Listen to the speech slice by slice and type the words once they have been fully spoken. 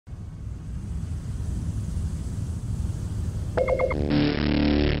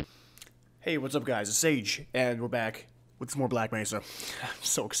Hey, what's up guys, it's Sage, and we're back with some more Black Mesa. I'm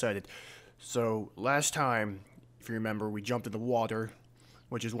so excited. So, last time, if you remember, we jumped in the water,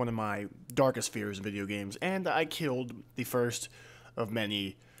 which is one of my darkest fears in video games, and I killed the first of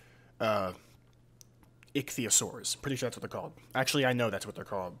many, ichthyosaurs. Pretty sure that's what they're called. Actually, I know that's what they're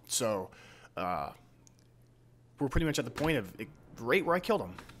called. So, we're pretty much at the point of right where I killed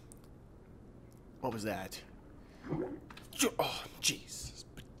them. What was that? Oh, jeez.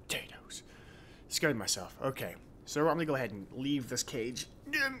 Potatoes. Scared myself. Okay. So I'm gonna go ahead and leave this cage.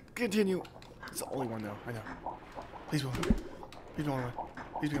 Continue. It's the only one though. I know. Please be one. Please be one.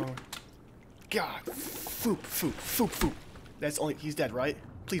 Please be one. God. Foop. Foop. Foop. Foop. That's only. He's dead, right?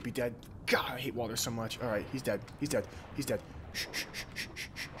 Please be dead. God, I hate water so much. All right. He's dead. He's dead. He's dead. Shh. Shh. Shh. Shh. Shh.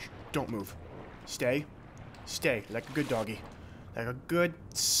 Shh. Don't move. Stay. Stay. Like a good doggy. Like a good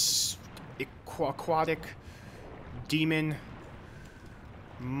aquatic demon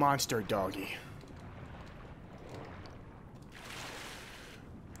monster doggy.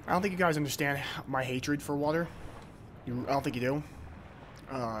 I don't think you guys understand my hatred for water. I don't think you do.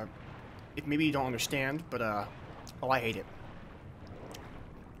 If maybe you don't understand, but oh, I hate it.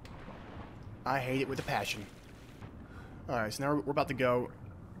 I hate it with a passion. Alright, so now we're about to go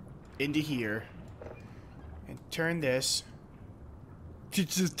into here and turn this.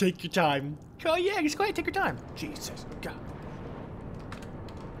 Just take your time. Oh yeah, just go ahead, take your time. Jesus, God.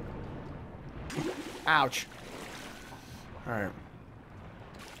 Ouch. Alright.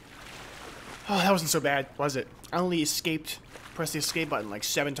 Oh, that wasn't so bad, was it? I only pressed the escape button like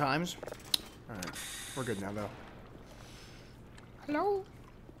 7 times. Alright, we're good now, though. Hello?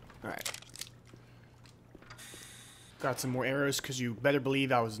 Alright. Got some more arrows, because you better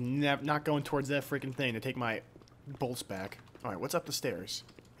believe I was not going towards that freaking thing to take my bolts back. Alright, what's up the stairs?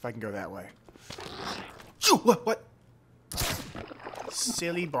 If I can go that way. What?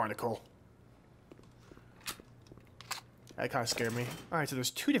 Silly barnacle. That kind of scared me. Alright, so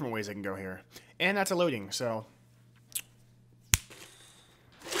there's 2 different ways I can go here. And that's a loading, so...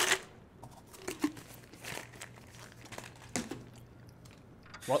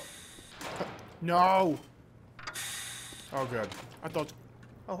 What? No! Oh, good. I thought...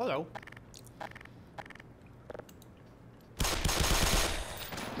 Oh, hello.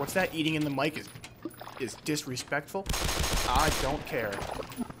 What's that eating in the mic is disrespectful? I don't care.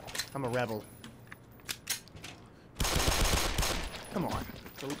 I'm a rebel. Come on.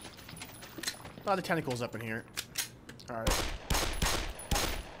 A lot of tentacles up in here. Alright.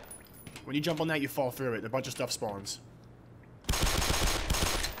 When you jump on that, you fall through it. A bunch of stuff spawns.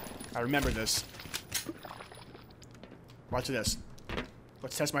 I remember this. Watch this.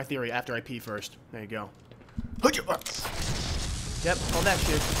 Let's test my theory after I pee first. There you go. Yep, all that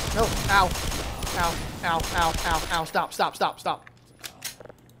shit. No, ow. Ow, ow, ow, ow, ow. Stop, stop, stop, stop.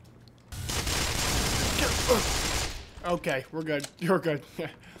 Okay, we're good. You're good.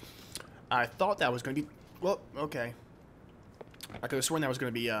 I thought that was going to be... Well, okay. I could have sworn that was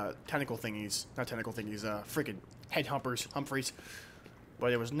going to be, tentacle thingies. Not tentacle thingies, freaking head humphreys.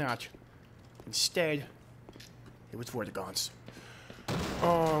 But it was not. Instead, it was Vortigons.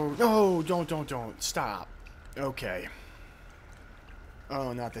 Oh, no, don't. Stop. Okay.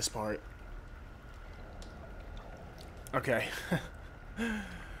 Oh, not this part. Okay.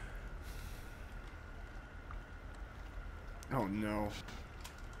 Oh, no.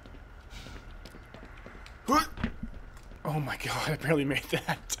 Oh my god, I barely made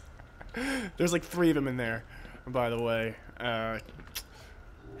that. There's like 3 of them in there, by the way.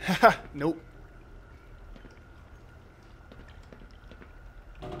 Nope.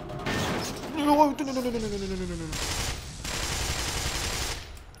 No.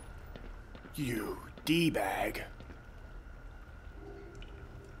 You D-bag.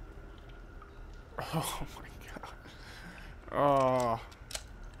 Oh my god. Oh.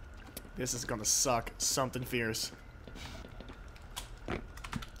 This is gonna suck. Something fierce. I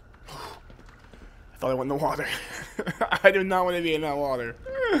thought I went in the water. I do not want to be in that water.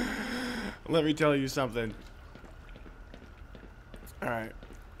 Let me tell you something. Alright.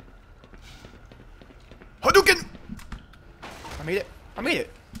 Hadouken! I made it. I made it.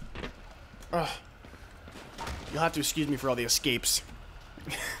 Ugh. You'll have to excuse me for all the escapes.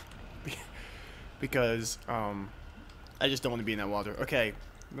 Because, I just don't want to be in that water. Okay.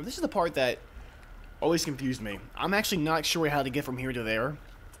 Now this is the part that always confused me. I'm actually not sure how to get from here to there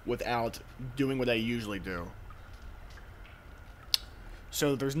without doing what I usually do.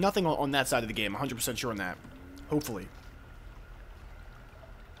 So there's nothing on that side of the game. 100% sure on that. Hopefully.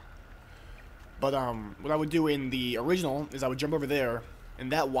 But what I would do in the original is I would jump over there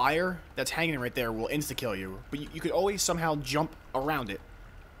And that wire that's hanging right there will insta-kill you. But you could always somehow jump around it.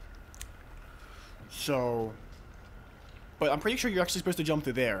 So... But I'm pretty sure you're actually supposed to jump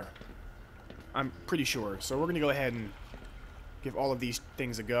through there. I'm pretty sure. So we're going to go ahead and give all of these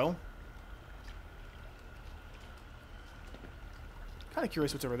things a go. Kind of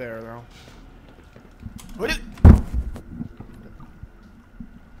curious what's over there, though. What is...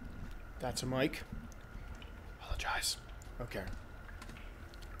 That's a mic. Apologize. Okay.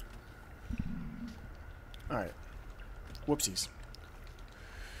 Alright. Whoopsies.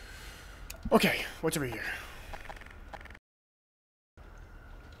 Okay, what's over here?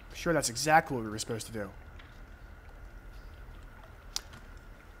 Sure, that's exactly what we were supposed to do.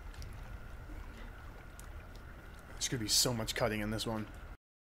 There's gonna be so much cutting in this one.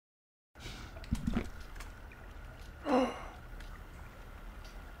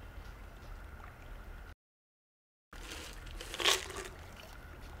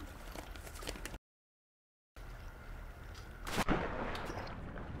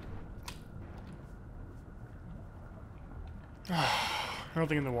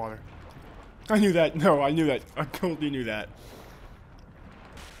 Nothing in the water. I knew that. No, I knew that. I totally knew that.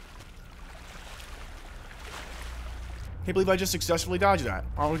 Can't believe I just successfully dodged that.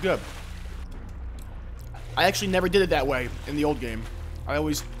 All was good. I actually never did it that way in the old game. I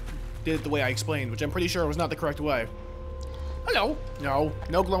always did it the way I explained, which I'm pretty sure was not the correct way. Hello. No.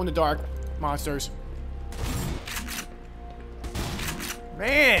 No glow-in-the-dark monsters.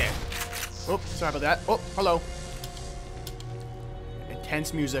 Man. Oh, sorry about that. Oh, hello.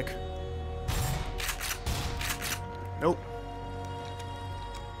 Intense music. Nope.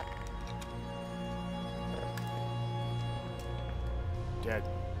 Dead.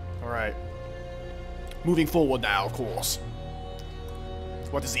 Alright. Moving forward now, of course.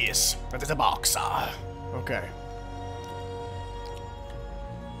 What is this? That is a box. Okay.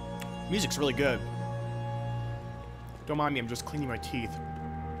 Music's really good. Don't mind me, I'm just cleaning my teeth.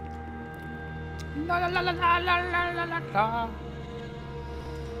 La la la la la la la la la.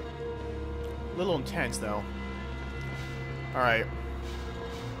 A little intense, though. Alright.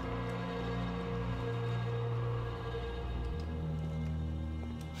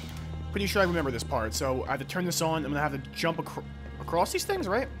 Pretty sure I remember this part, so I have to turn this on. I'm gonna have to jump across these things,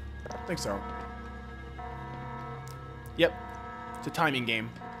 right? I think so. Yep. It's a timing game.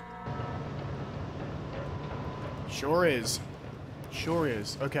 Sure is. Sure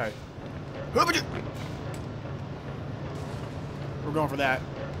is. Okay. We're going for that.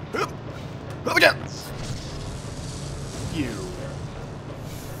 You.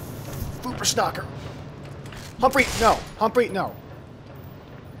 Fooper stalker. Humphrey, no. Humphrey, no.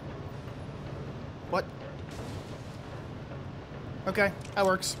 What? Okay, that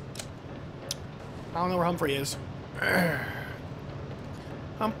works. I don't know where Humphrey is.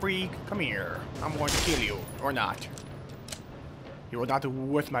 Humphrey, come here. I'm going to kill you, or not. You are not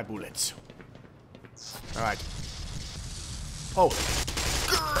worth my bullets. Alright. Oh.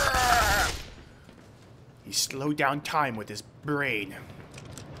 He slowed down time with his brain.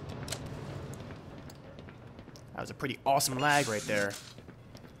 That was a pretty awesome lag right there.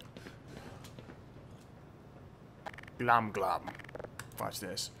 Glom glom. Watch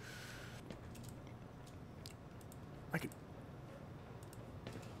this. I can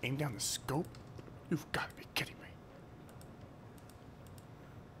aim down the scope? You've got to be kidding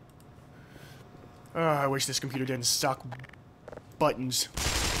me. I wish this computer didn't suck buttons.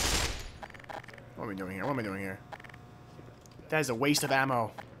 What am I doing here? What am I doing here? That is a waste of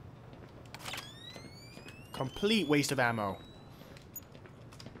ammo. Complete waste of ammo.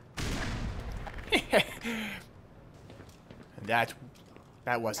 And that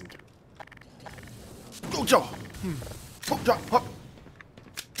wasn't. Go, Joe! Oh, drop, up.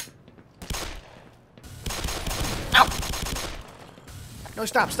 Ow! No,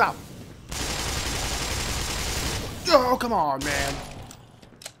 stop, stop. Oh, come on, man.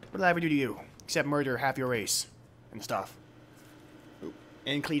 What did I ever do to you? Except murder half your race and stuff. Ooh,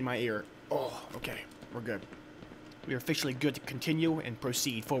 and clean my ear. Oh, okay. We're good. We are officially good to continue and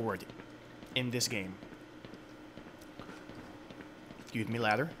proceed forward in this game. Excuse me,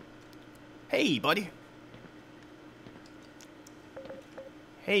 ladder. Hey, buddy.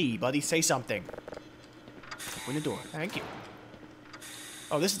 Hey, buddy, say something. Open the door. Thank you.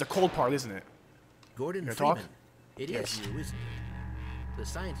 Oh, this is the cold part, isn't it? Gordon Freeman. It is you, isn't it? The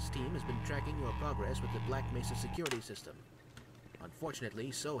science team has been tracking your progress with the Black Mesa security system.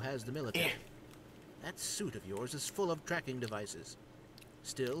 Unfortunately, so has the military. That suit of yours is full of tracking devices.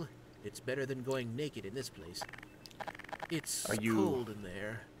 Still, it's better than going naked in this place. It's cold in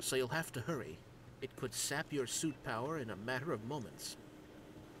there, so you'll have to hurry. It could sap your suit power in a matter of moments.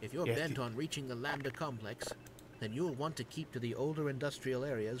 If you're bent on reaching the Lambda complex, then you'll want to keep to the older industrial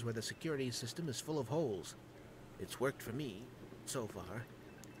areas where the security system is full of holes. It's worked for me, so far.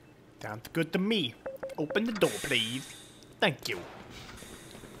 Sounds good to me. Open the door, please. Thank you.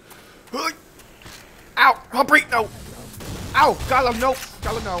 Ow! Humphrey, no! Ow! Gollum, no!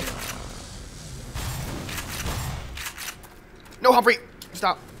 Gollum, no! No, Humphrey!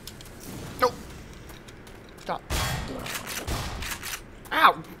 Stop. No! Stop.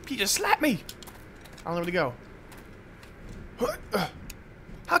 Ow! He just slapped me! I don't know where to go.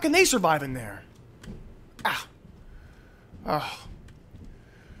 How can they survive in there? Ah. Oh.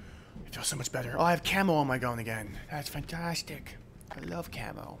 It feels so much better. Oh, I have camo on my gun again. That's fantastic. I love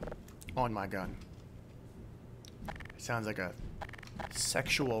camo on my gun. It sounds like a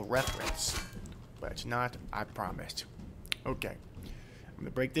sexual reference, but it's not, I promised. Okay. I'm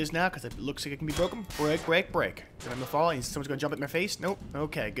gonna break this now because it looks like it can be broken. Break, break, break. Then I'm gonna fall and someone's gonna jump at my face. Nope.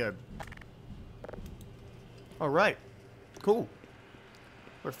 Okay, good. Alright. Cool.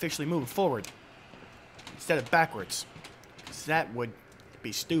 We're officially moving forward instead of backwards. Because that would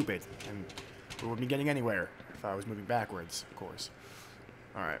be stupid and we wouldn't be getting anywhere if I was moving backwards, of course.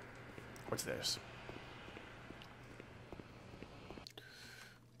 Alright. What's this?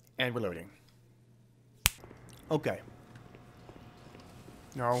 And we're loading. Okay.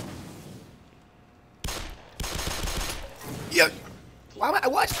 No. Yeah.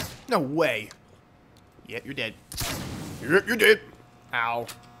 What? No way. Yep, you're dead. Yep, you're dead. Ow.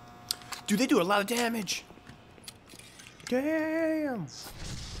 Dude, they do a lot of damage. Damn.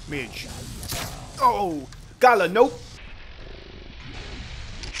 Midge. Oh. Gala, nope.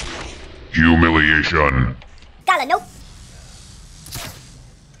 Humiliation. Gala, nope.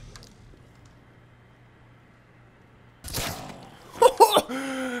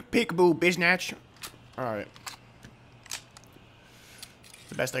 Peekaboo, biznatch. Alright.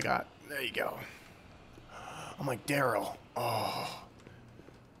 The best I got. There you go. I'm like Daryl. Oh.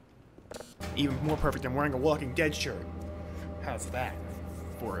 Even more perfect, I'm wearing a Walking Dead shirt. How's that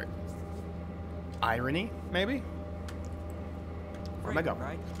for it? Irony, maybe? Where'd I go?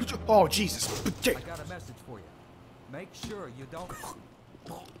 Right? Oh, Jesus. I got a message for you. Make sure you don't...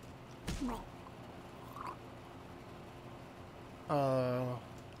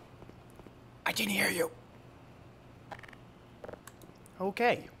 I didn't hear you.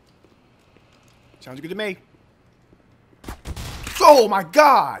 Okay. Sounds good to me. Oh my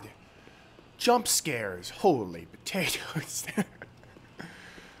God! Jump scares. Holy potatoes.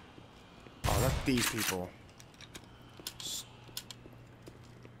 Oh, that's these people.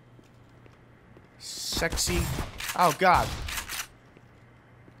 Sexy. Oh God.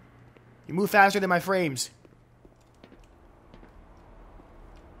 You move faster than my frames.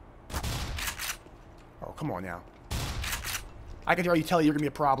 Oh, come on now. I can already tell you're gonna be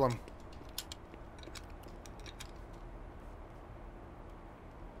a problem.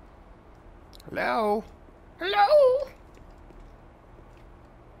 Hello? Hello?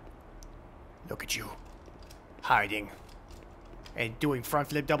 Look at you. Hiding. And doing front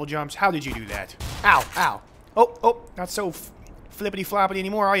flip double jumps. How did you do that? Ow, ow. Oh, oh, not so flippity floppity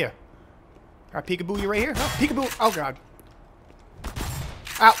anymore, are you? Alright, peekaboo, you right here? Huh? Peekaboo. Oh, God.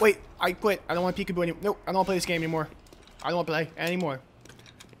 Ah, wait. I quit. I don't want peekaboo anymore. Nope, I don't want to play this game anymore. I don't want to play anymore.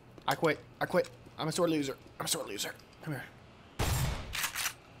 I quit. I quit. I'm a sore loser. I'm a sore loser. Come here.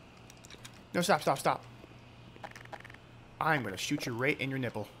 No, stop, stop, stop. I'm gonna shoot you right in your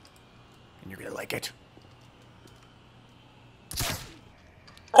nipple. And you're gonna like it.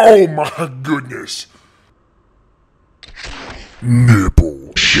 Oh my goodness.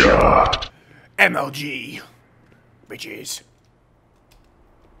 Nipple shot. MLG. Bitches.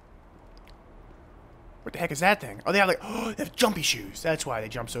 What the heck is that thing? Oh, they have like, oh, they have jumpy shoes. That's why they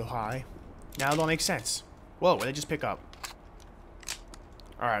jump so high. Now it all makes sense. Whoa, what did I just pick up?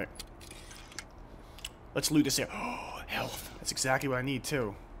 Alright. Let's loot this here. Oh, health. That's exactly what I need,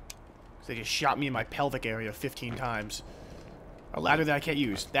 too. They just shot me in my pelvic area 15 times. A ladder that I can't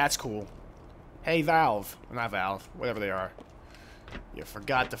use. That's cool. Hey, Valve. Well, not Valve. Whatever they are. You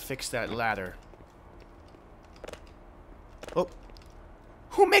forgot to fix that ladder. Oh.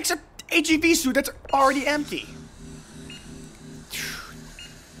 Who makes a HEV suit that's already empty?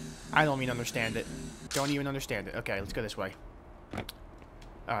 I don't even understand it. Don't even understand it. Okay, let's go this way.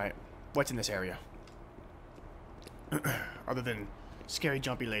 Alright. What's in this area? Other than scary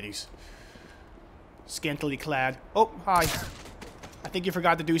jumpy ladies. Scantily clad. Oh, hi. I think you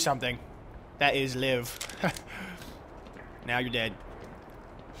forgot to do something. That is live. Now you're dead.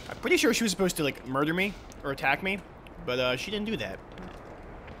 I'm pretty sure she was supposed to, like, murder me or attack me, but she didn't do that.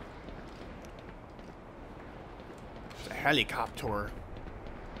 It's a helicopter.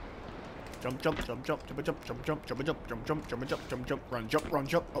 Jump, jump, jump, jump, jump, jump, jump, jump, jump, jump, jump, jump, jump, jump, jump, jump, run, jump, run,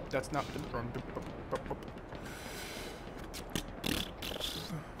 jump. Oh, that's not run.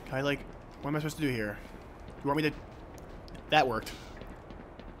 Can I, like, what am I supposed to do here? You want me to? That worked.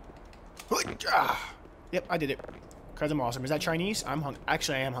 Yep, I did it. Cause I'm awesome. Is that Chinese?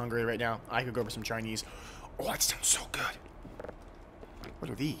 Actually, I am hungry right now. I could go for some Chinese. Oh, that sounds so good.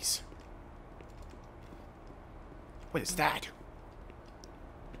 What are these? What is that?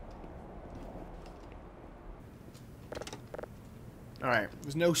 Alright,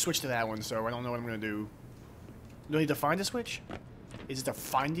 there's no switch to that one, so I don't know what I'm gonna do. Do I need to find a switch? Is it a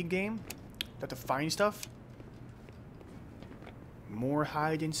finding game? Do I have to find stuff? More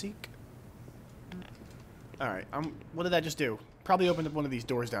hide and seek? Alright, what did that just do? Probably opened up one of these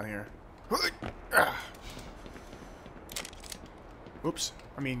doors down here. Oops.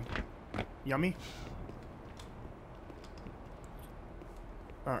 I mean, yummy.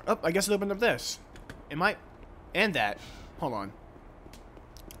 Alright, oh, I guess it opened up this. And that. Hold on.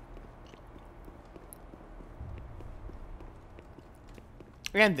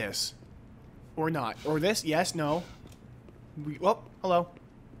 And this. Or not. Or this? Yes, no. Oh, hello.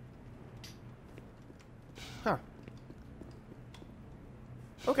 Huh.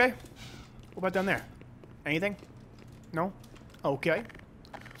 Okay. What about down there? Anything? No? Okay.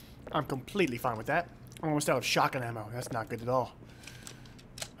 I'm completely fine with that. I'm almost out of shotgun ammo. That's not good at all.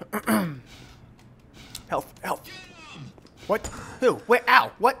 Health. Health. What? Who? Wait, ow.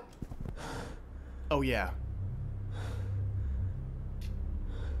 What? Oh, yeah.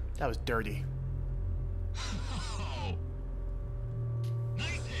 That was dirty. Oh.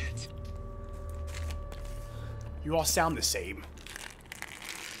 Nice hit. You all sound the same.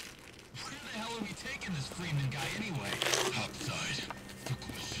 Where the hell are we taking this Freeman guy anyway? Outside. For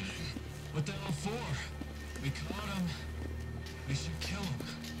questioning. What the hell for? We caught him. We should kill him.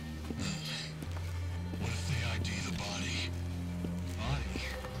 What if they ID the body? Body?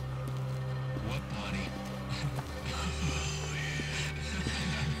 What body?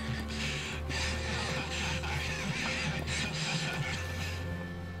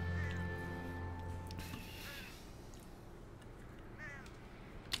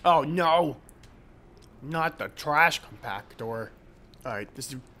 Oh, Oh no! Not the trash compactor. Alright, this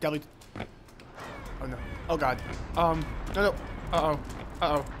is definitely. Oh no. Oh god. No, no. Uh-oh.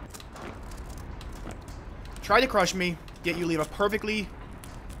 Uh-oh. Try to crush me, yet you leave a perfectly.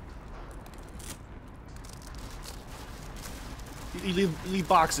 You leave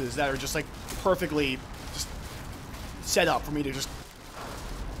boxes that are just like perfectly just set up for me to just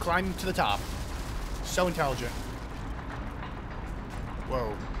climb to the top. So intelligent.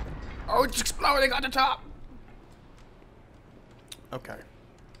 Whoa. Oh, it's exploding on the top! Okay.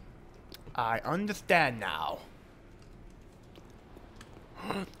 I understand now.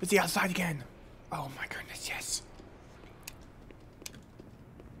 It's the outside again. Oh my goodness, yes.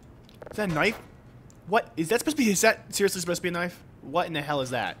 Is that a knife? What? Is that supposed to be, is that seriously supposed to be a knife? What in the hell is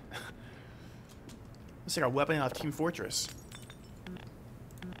that? Looks like a weapon out of Team Fortress.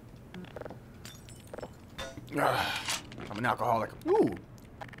 I'm an alcoholic. Ooh.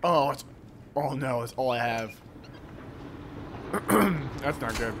 Oh, it's, oh no, that's all I have. That's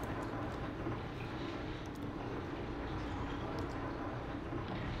not good.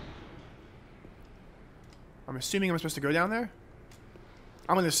 I'm assuming I'm supposed to go down there?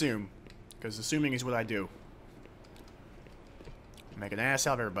 I'm gonna assume. Because assuming is what I do. Make an ass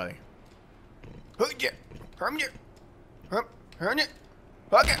out of everybody.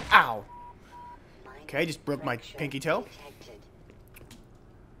 Ow! Okay, just broke my pinky toe.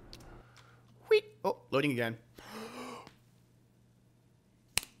 Wheat. Oh, loading again.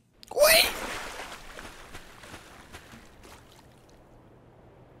 Wheat.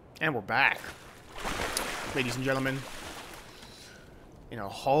 And we're back. Ladies and gentlemen. In a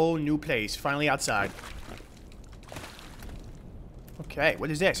whole new place. Finally outside. Okay, what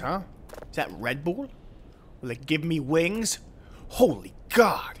is this, huh? Is that Red Bull? Will it give me wings? Holy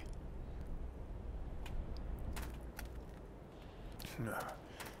God!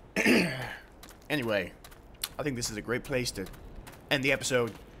 Anyway, I think this is a great place to end the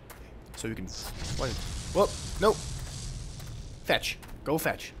episode. So we can... What? Whoa, nope. Fetch. Go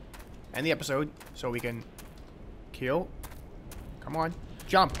fetch. End the episode so we can kill. Come on.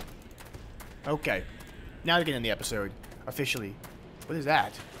 Jump. Okay. Now we can end the episode. Officially. What is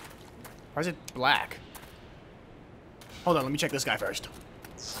that? Why is it black? Hold on, let me check this guy first.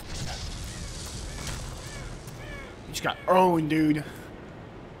 He just got owned, dude.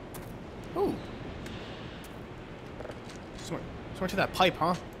 Ooh. Just went to that pipe,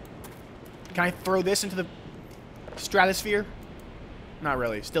 huh? Can I throw this into the stratosphere? Not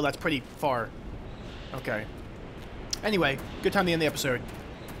really. Still, that's pretty far. Okay. Anyway, good time to end the episode.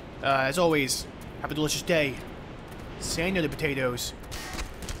 As always, have a delicious day. Say no to potatoes.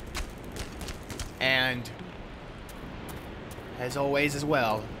 And, as always as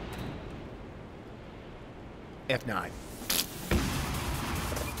well, if not.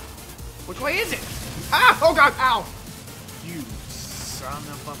 Which way is it? Ah! Oh god! Ow! You son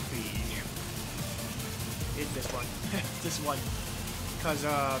of a bee. It's this one. This one. Because,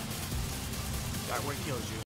 that one kills you.